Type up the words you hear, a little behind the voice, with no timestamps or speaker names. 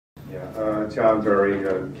John Berry,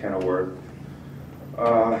 Kenilworth,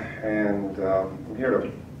 and I'm here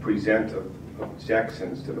to present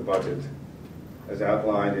objections to the budget as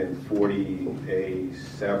outlined in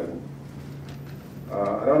 40A7.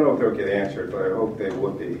 I don't know if they'll get answered, but I hope they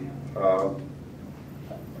would be.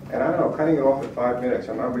 And I don't know, cutting it off at 5 minutes,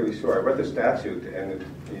 I'm not really sure. I read the statute, and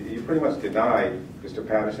you pretty much denied Mr.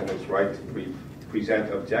 Patterson his right to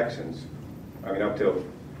present objections. I mean, up till,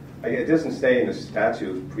 it doesn't say in the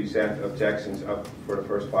statute, present objections up for the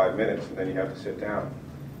first 5 minutes, and then you have to sit down.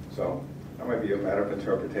 So that might be a matter of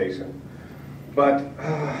interpretation. But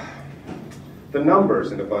the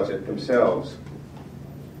numbers in the budget themselves,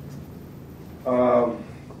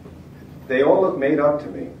 they all look made up to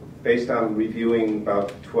me, based on reviewing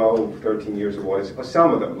about 12, 13 years of audits.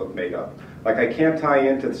 Some of them look made up. Like, I can't tie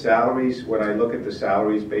into the salaries. When I look at the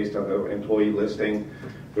salaries based on the employee listing,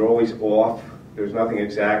 they're always off. There's nothing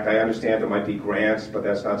exact. I understand there might be grants, but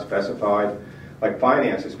that's not specified. Like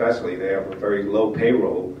finance especially, they have a very low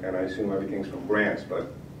payroll, and I assume everything's from grants,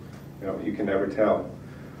 but you know, you can never tell.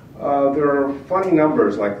 There are funny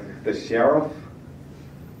numbers, like the sheriff.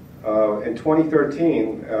 In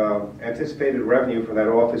 2013, anticipated revenue from that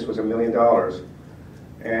office was $1 million,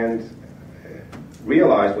 and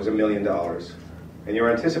realized was $1 million, and you're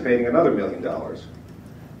anticipating another $1 million.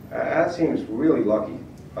 That seems really lucky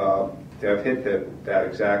to have hit that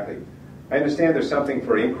exactly. I understand there's something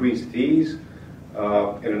for increased fees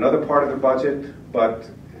in another part of the budget, but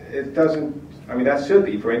it doesn't. I mean, that should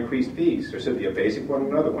be for increased fees. There should be a basic one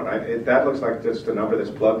and another one. That looks like just a number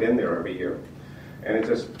that's plugged in there every year. And it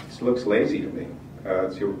just looks lazy to me.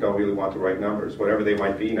 So you don't really want the right numbers, whatever they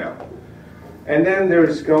might be now. And then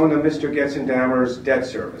there's going to Mr. Getzendammer's debt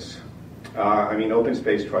service. Open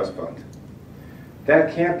Space Trust Fund.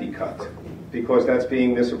 That can't be cut because that's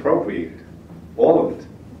being misappropriated, all of it.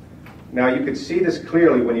 Now you could see this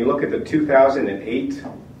clearly when you look at the 2008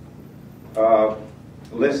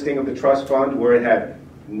 listing of the trust fund, where it had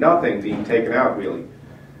nothing being taken out really.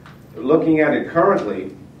 Looking at it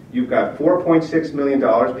currently, you've got $4.6 million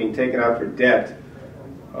being taken out for debt,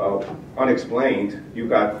 unexplained. You've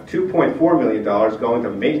got $2.4 million going to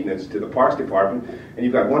maintenance to the Parks Department, and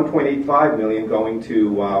you've got $1.85 million going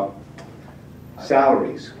to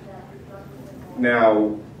salaries.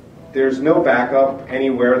 Now, there's no backup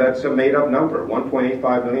anywhere. That's a made-up number.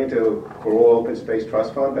 $1.85 million for all Open Space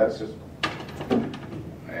Trust Fund. That's just.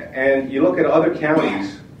 And you look at other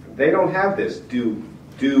counties; they don't have this due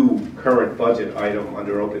current budget item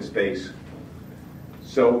under open space.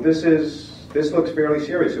 So this looks fairly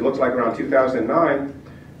serious. It looks like around 2009,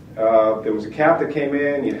 there was a cap that came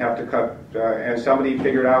in. You'd have to cut, and somebody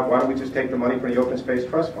figured out, why don't we just take the money from the Open Space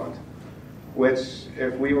Trust Fund? Which,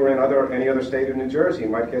 if we were in any other state of New Jersey,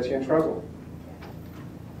 might get you in trouble.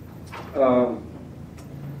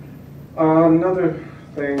 Another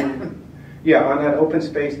thing, on that open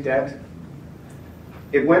space debt,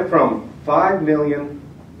 it went from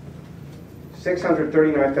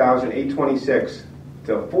 $5,639,826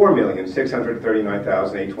 to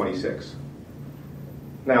 $4,639,826.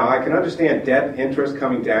 Now, I can understand debt interest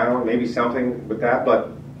coming down, maybe something with that,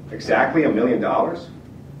 but exactly $1 million?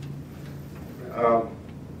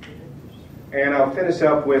 And I'll finish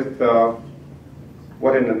up with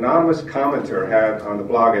what an anonymous commenter had on the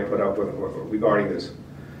blog I put up regarding this. It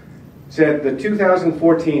said, the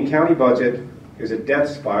 2014 county budget is a debt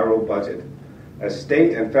spiral budget, as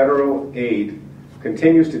state and federal aid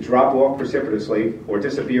continues to drop off precipitously or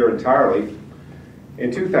disappear entirely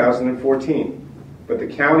in 2014. But the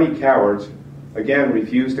county cowards again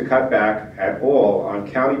refuse to cut back at all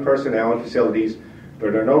on county personnel and facilities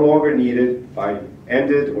that are no longer needed by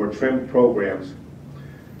ended or trimmed programs.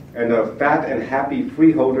 And the fat and happy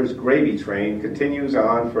freeholders gravy train continues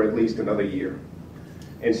on for at least another year.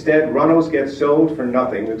 Instead, Runnels gets sold for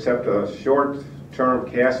nothing except a short-term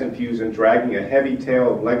cash infusion dragging a heavy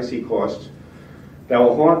tail of legacy costs that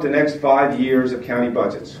will haunt the next 5 years of county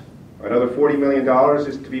budgets. Another $40 million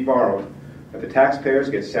is to be borrowed, and the taxpayers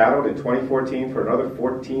get saddled in 2014 for another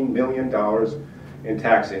 $14 million in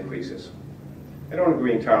tax increases. I don't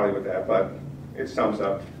agree entirely with that, but it sums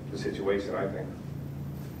up the situation, I think.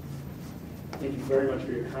 Thank you very much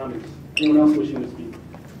for your comments. Anyone else wishing to speak?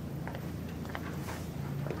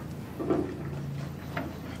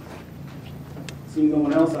 Seeing no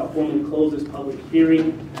one else, I'll formally close this public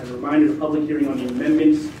hearing. As a reminder, the public hearing on the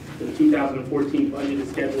amendments to the 2014 budget is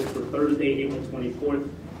scheduled for Thursday, April 24th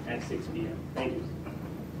at 6 p.m. Thank you.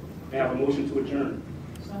 May I have a motion to adjourn?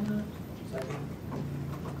 Second. It's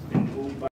been moved by